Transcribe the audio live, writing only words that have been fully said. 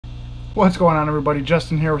What's going on, everybody?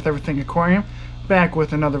 Justin here with Everything Aquarium, back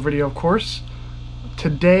with another video, of course.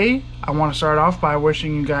 Today I want to start off by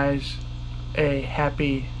wishing you guys a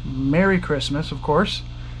happy Merry Christmas, of course,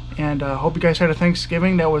 and hope you guys had a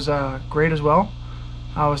Thanksgiving that was great as well.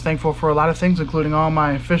 I was thankful for a lot of things, including all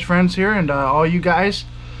my fish friends here and all you guys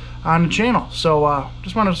on the channel. So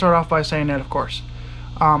just wanted to start off by saying that, of course.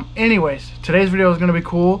 Anyways, today's video is going to be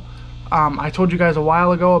cool. I told you guys a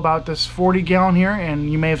while ago about this 40 gallon here,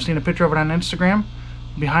 and you may have seen a picture of it on Instagram.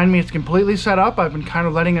 Behind me, it's completely set up. I've been kind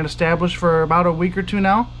of letting it establish for about a week or two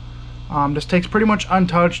now. This tank's pretty much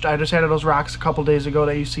untouched. I just added those rocks a couple days ago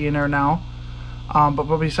that you see in there now.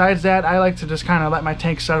 But besides that, I like to just kind of let my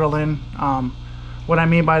tank settle in. What I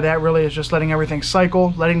mean by that really is just letting everything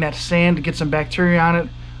cycle, letting that sand get some bacteria on it,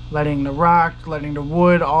 letting the rock, letting the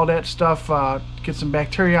wood, all that stuff get some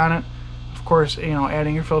bacteria on it. Of course, you know,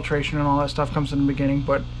 adding your filtration and all that stuff comes in the beginning,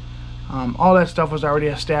 but all that stuff was already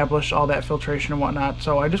established, all that filtration and whatnot.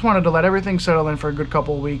 So I just wanted to let everything settle in for a good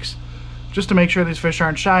couple of weeks, just to make sure these fish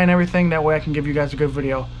aren't shy and everything. That way I can give you guys a good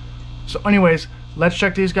video. So anyways, let's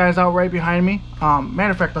check these guys out right behind me.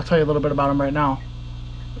 Matter of fact, I'll tell you a little bit about them right now.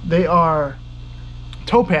 They are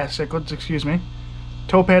Topaz Cichlids, excuse me.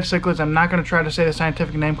 Topaz Cichlids. I'm not going to try to say the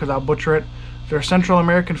scientific name because I'll butcher it. They're Central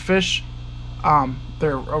American fish.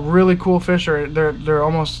 They're a really cool fish. They're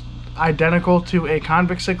almost identical to a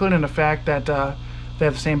convict cichlid in the fact that they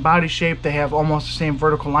have the same body shape. They have almost the same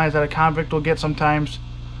vertical lines that a convict will get sometimes,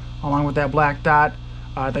 along with that black dot.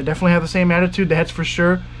 They definitely have the same attitude, that's for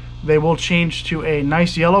sure. They will change to a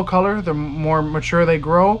nice yellow color the more mature they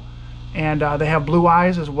grow, and they have blue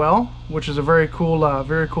eyes as well, which is a very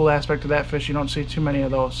cool aspect of that fish. You don't see too many of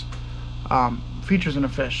those features in a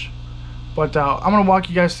fish. But I'm going to walk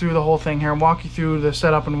you guys through the whole thing here and walk you through the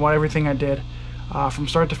setup and everything I did from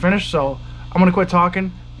start to finish. So I'm going to quit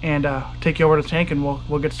talking and take you over to the tank, and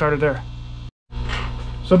we'll get started there.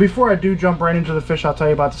 So before I do jump right into the fish, I'll tell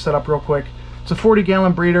you about the setup real quick. It's a 40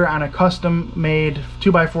 gallon breeder on a custom made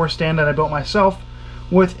 2x4 stand that I built myself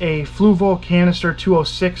with a Fluval Canister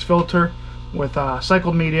 206 filter with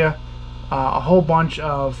cycled media, a whole bunch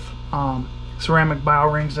of ceramic bow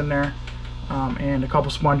rings in there, and a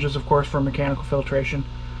couple sponges, of course, for mechanical filtration.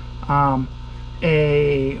 A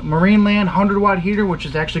Marineland 100-watt heater, which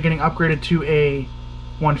is actually getting upgraded to a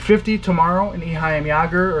 150 tomorrow in EHIM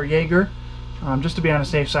Jaeger, just to be on the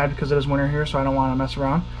safe side because it is winter here, so I don't want to mess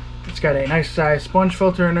around. It's got a nice size sponge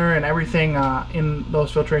filter in there, and everything in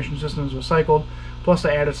those filtration systems was cycled. Plus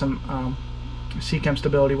I added some C-Chem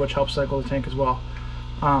stability, which helps cycle the tank as well.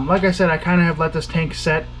 Like I said, I kind of have let this tank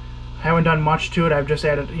set. I haven't done much to it. I've just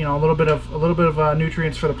added, you know, a little bit of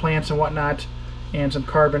nutrients for the plants and whatnot, and some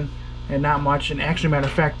carbon, and not much. And actually, matter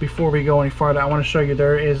of fact, before we go any farther, I want to show you,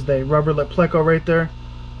 there is the rubber lip pleco right there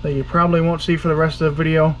that you probably won't see for the rest of the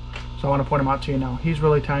video. So I want to point him out to you now. He's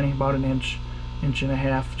really tiny, about an inch and a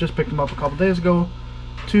half. Just picked him up a couple days ago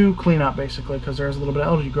to clean up, basically, because there's a little bit of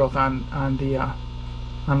algae growth on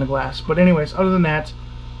the glass. But anyways, other than that,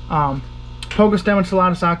 Pogostem and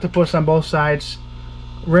Salatus octopus on both sides.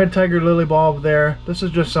 Red tiger lily bulb there. This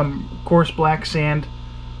is just some coarse black sand.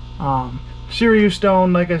 Sirius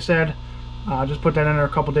stone, like I said, just put that in there a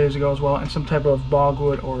couple days ago as well, and some type of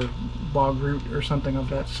bogwood or bog root or something of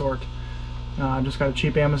that sort. Just got a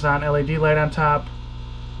cheap Amazon LED light on top,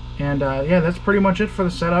 and yeah, that's pretty much it for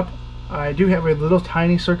the setup. I do have a little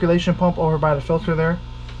tiny circulation pump over by the filter there,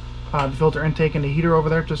 the filter intake and the heater over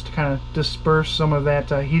there, just to kind of disperse some of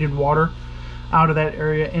that heated water out of that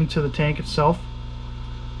area into the tank itself.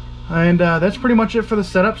 And that's pretty much it for the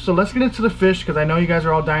setup. So let's get into the fish, because I know you guys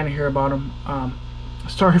are all dying to hear about them.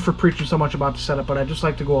 Sorry for preaching so much about the setup, but I just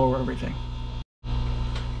like to go over everything.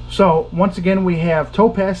 So once again, we have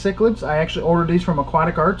Topaz Cichlids. I actually ordered these from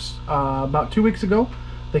Aquatic Arts about 2 weeks ago.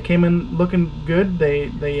 They came in looking good. They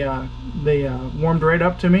warmed right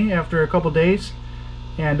up to me after a couple days,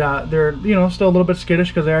 and they're, you know, still a little bit skittish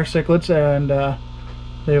because they are cichlids, and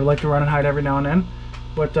they like to run and hide every now and then.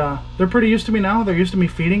 But they're pretty used to me now. They're used to me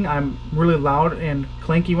feeding. I'm really loud and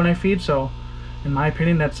clanky when I feed, so in my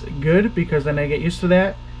opinion that's good, because then they get used to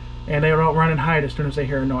that and they don't run and hide as soon as they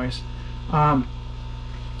hear a noise.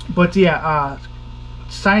 But yeah,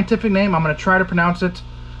 scientific name, I'm going to try to pronounce it,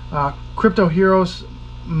 Cryptoheros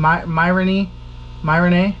myrinae,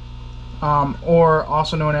 or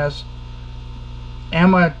also known as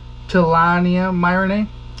Amatelania myrinae.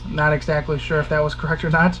 Not exactly sure if that was correct or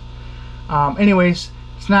not. Anyways,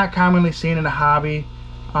 it's not commonly seen in the hobby.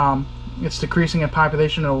 It's decreasing in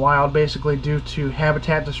population in the wild, basically due to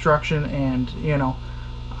habitat destruction and, you know,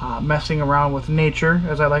 messing around with nature,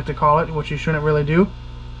 as I like to call it, which you shouldn't really do.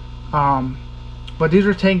 But these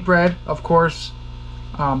are tank bred, of course.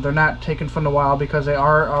 They're not taken from the wild because they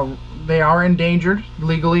are endangered,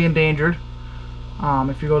 legally endangered.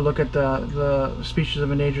 If you go look at the species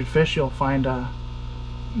of endangered fish, you'll find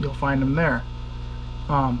them there.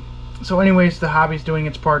 So anyways, the hobby's doing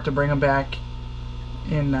its part to bring them back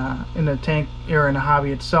in the tank, or in the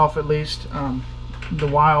hobby itself at least. The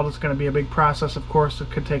wild is going to be a big process, of course.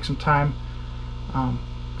 It could take some time,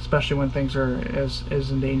 especially when things are as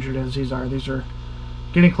endangered as these are. These are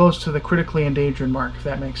getting close to the critically endangered mark, if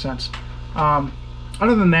that makes sense.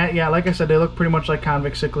 Other than that, yeah, like I said, they look pretty much like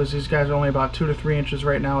convict cichlids. These guys are only about 2 to 3 inches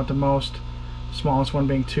right now at the most. The smallest one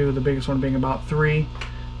being 2, the biggest one being about 3.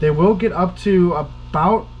 They will get up to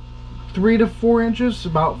about 3 to 4 inches.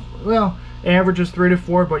 About, well, average is 3 to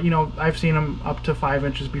 4, but you know, I've seen them up to 5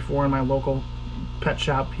 inches before in my local pet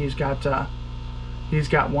shop. He's got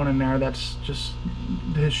one in there that's just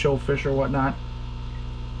his show fish or whatnot.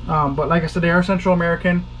 But like I said, they are Central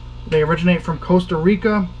American. They originate from Costa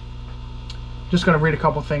Rica. Just going to read a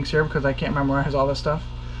couple things here because I can't memorize all this stuff.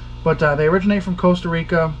 But they originate from Costa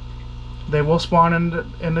Rica. They will spawn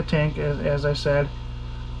in the tank, as I said.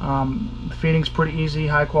 The feeding's pretty easy,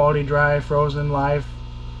 high quality, dry, frozen, live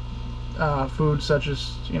food such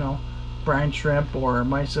as, you know, brine shrimp or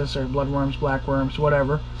mysis or bloodworms, blackworms,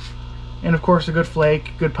 whatever. And of course a good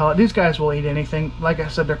flake, good pellet. These guys will eat anything. Like I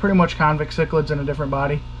said, they're pretty much convict cichlids in a different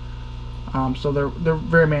body. So they're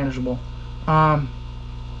very manageable.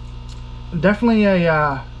 Definitely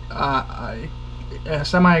a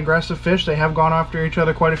semi-aggressive fish. They have gone after each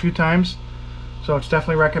other quite a few times, so it's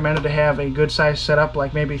definitely recommended to have a good size setup,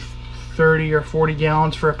 like maybe 30 or 40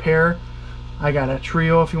 gallons for a pair. I got a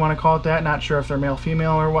trio, if you want to call it that. Not sure if they're male,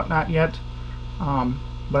 female, or whatnot yet,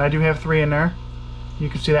 but I do have 3 in there. You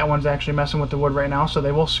can see that one's actually messing with the wood right now, so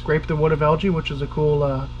they will scrape the wood of algae, which is a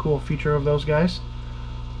cool feature of those guys.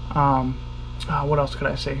 What else could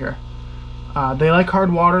I say here? They like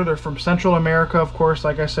hard water. They're from Central America, of course,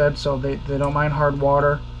 like I said, so they don't mind hard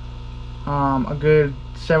water. A good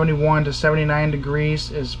 71 to 79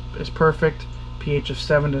 degrees is perfect. pH of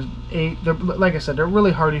 7 to 8. Like I said, they're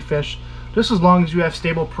really hardy fish. Just as long as you have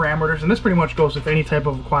stable parameters, and this pretty much goes with any type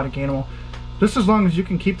of aquatic animal. Just as long as you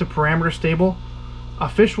can keep the parameters stable, a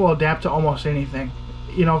fish will adapt to almost anything.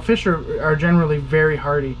 You know, fish are generally very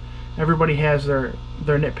hardy. Everybody has their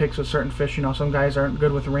nitpicks with certain fish. You know, some guys aren't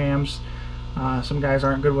good with rams. Some guys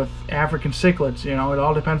aren't good with African cichlids. You know, it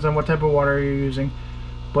all depends on what type of water you're using.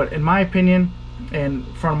 But in my opinion, and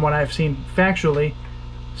from what I've seen factually,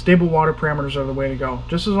 stable water parameters are the way to go.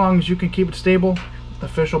 Just as long as you can keep it stable, the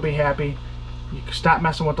fish will be happy. You can stop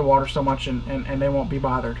messing with the water so much and they won't be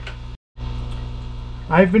bothered.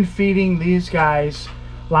 I've been feeding these guys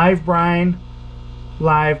live brine,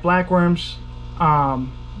 live blackworms,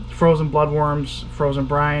 frozen bloodworms, frozen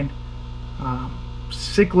brine,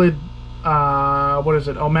 cichlid, what is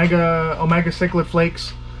it, omega cichlid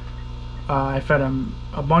flakes. I fed them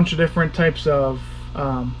a bunch of different types of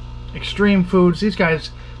extreme foods. These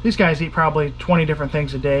guys eat probably 20 different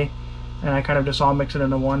things a day, and I kind of just all mix it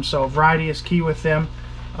into one. So variety is key with them.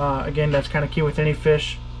 Again, that's kind of key with any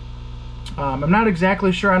fish. I'm not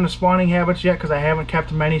exactly sure on the spawning habits yet because I haven't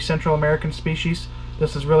kept many Central American species.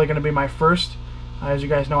 This is really going to be my first. As you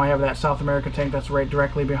guys know, I have that South American tank that's right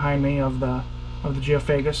directly behind me of the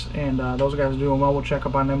Geophagus, and those guys are doing well. We'll check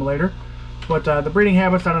up on them later. But the breeding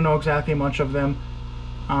habits, I don't know exactly much of them,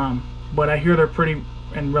 but I hear they're pretty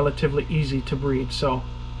and relatively easy to breed. So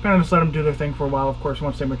kind of just let them do their thing for a while. Of course,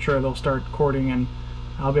 once they mature, they'll start courting, and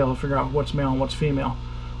I'll be able to figure out what's male and what's female.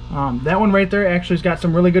 That one right there actually has got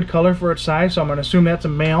some really good color for its size, so I'm going to assume that's a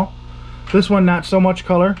male. This one, not so much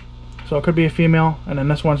color, so it could be a female. And then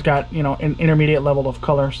this one's got, you know, an intermediate level of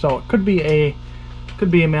color, so it could be a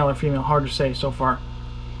male or female. Hard to say so far.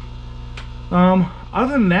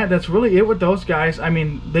 Other than that, that's really it with those guys. I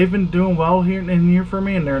mean, they've been doing well here for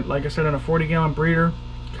me, and they're, like I said, in a 40-gallon breeder.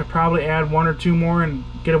 Could probably add 1 or 2 more and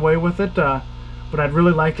get away with it. But I'd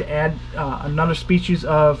really like to add another species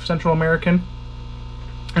of Central American.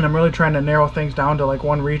 And I'm really trying to narrow things down to like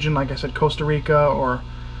one region, like I said, Costa Rica or,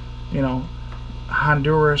 you know,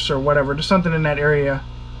 Honduras or whatever. Just something in that area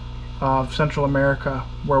of Central America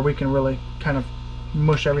where we can really kind of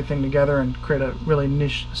mush everything together and create a really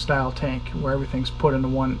niche style tank where everything's put into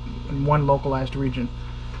one localized region.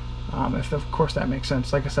 If of course that makes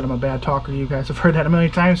sense. Like I said, I'm a bad talker. You guys have heard that a million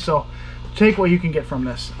times, so take what you can get from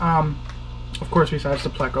this. Of course, besides the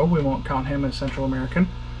pleco, we won't count him as Central American.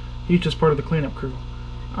 He's just part of the cleanup crew.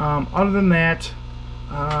 Other than that,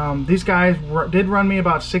 these guys did run me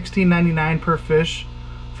about $16.99 per fish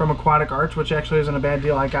from Aquatic Arts, which actually isn't a bad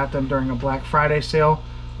deal. I got them during a Black Friday sale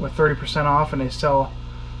with 30% off, and they sell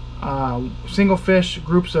single fish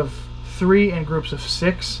groups of 3 and groups of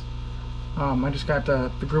 6. I just got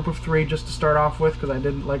the group of 3 just to start off with, because I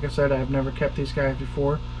didn't, like I said, I've never kept these guys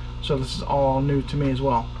before, so this is all new to me as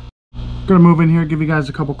well. I'm gonna move in here, give you guys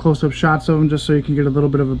a couple close-up shots of them just so you can get a little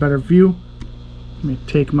bit of a better view. Let me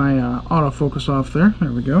take my autofocus off there.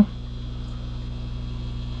 There we go.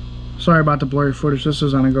 Sorry about the blurry footage. This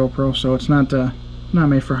is on a GoPro, so it's not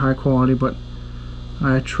made for high quality, but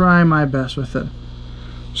I try my best with it.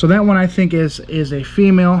 So that one I think is a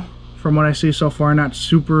female from what I see so far, not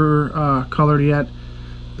super colored yet.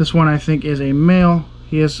 This one I think is a male.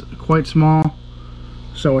 He is quite small,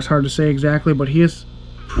 so it's hard to say exactly, but he is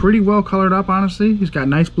pretty well colored up, honestly. He's got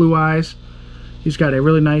nice blue eyes. He's got a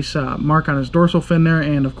really nice mark on his dorsal fin there,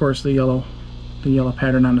 and of course the yellow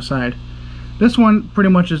pattern on the side. This one pretty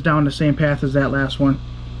much is down the same path as that last one.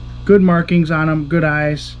 Good markings on him, good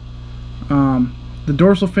eyes. The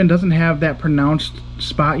dorsal fin doesn't have that pronounced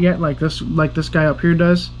spot yet like this guy up here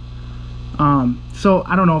does. So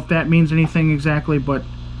I don't know if that means anything exactly, but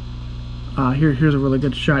here's a really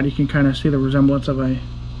good shot. You can kind of see the resemblance of a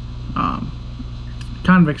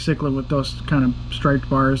convict cichlid with those kind of striped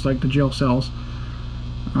bars like the jail cells.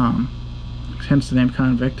 Hence the name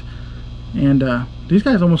convict. And these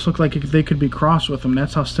guys almost look like they could be crossed with them.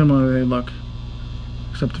 That's how similar they look.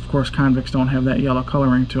 Except of course convicts don't have that yellow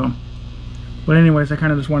coloring to them. But anyways, I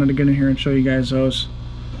kind of just wanted to get in here and show you guys those.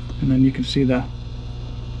 And then you can see the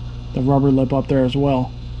rubber lip up there as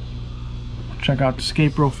well. Check out the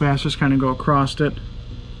scape real fast, just kind of go across it.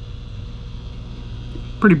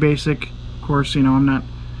 Pretty basic. Of course, you know, I'm not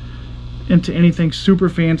into anything super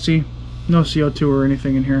fancy. No CO2 or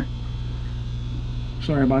anything in here.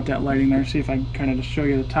 Sorry about that lighting there. See if I can kind of just show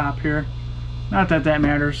you the top here. Not that that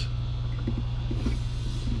matters.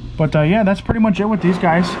 But yeah, that's pretty much it with these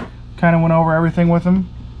guys. Kind of went over everything with them.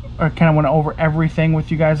 Or kind of went over everything with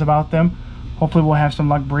you guys about them. Hopefully we'll have some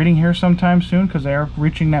luck breeding here sometime soon, because they are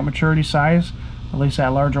reaching that maturity size. At least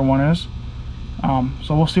that larger one is.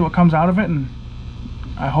 So we'll see what comes out of it, and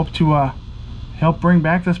I hope to help bring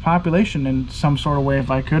back this population in some sort of way. If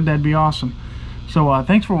I could, that'd be awesome. So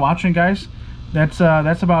thanks for watching, guys. That's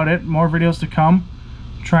about it. More videos to come.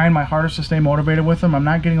 Trying my hardest to stay motivated with them. I'm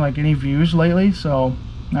not getting like any views lately, so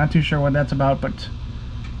not too sure what that's about, but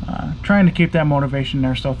trying to keep that motivation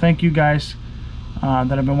there. So thank you guys that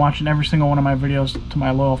have been watching every single one of my videos, to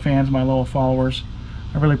my loyal fans, my loyal followers.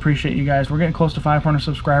 I really appreciate you guys. We're getting close to 500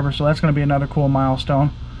 subscribers, so that's going to be another cool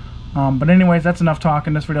milestone. But anyways, that's enough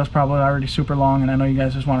talking. This video is probably already super long, and I know you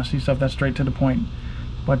guys just want to see stuff that's straight to the point.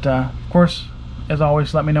 But of course, as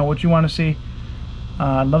always, let me know what you want to see.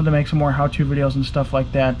 I'd love to make some more how-to videos and stuff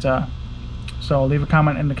like that. So leave a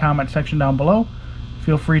comment in the comment section down below.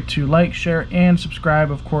 Feel free to like, share, and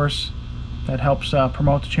subscribe, of course. That helps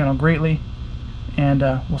promote the channel greatly. And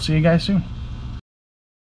we'll see you guys soon.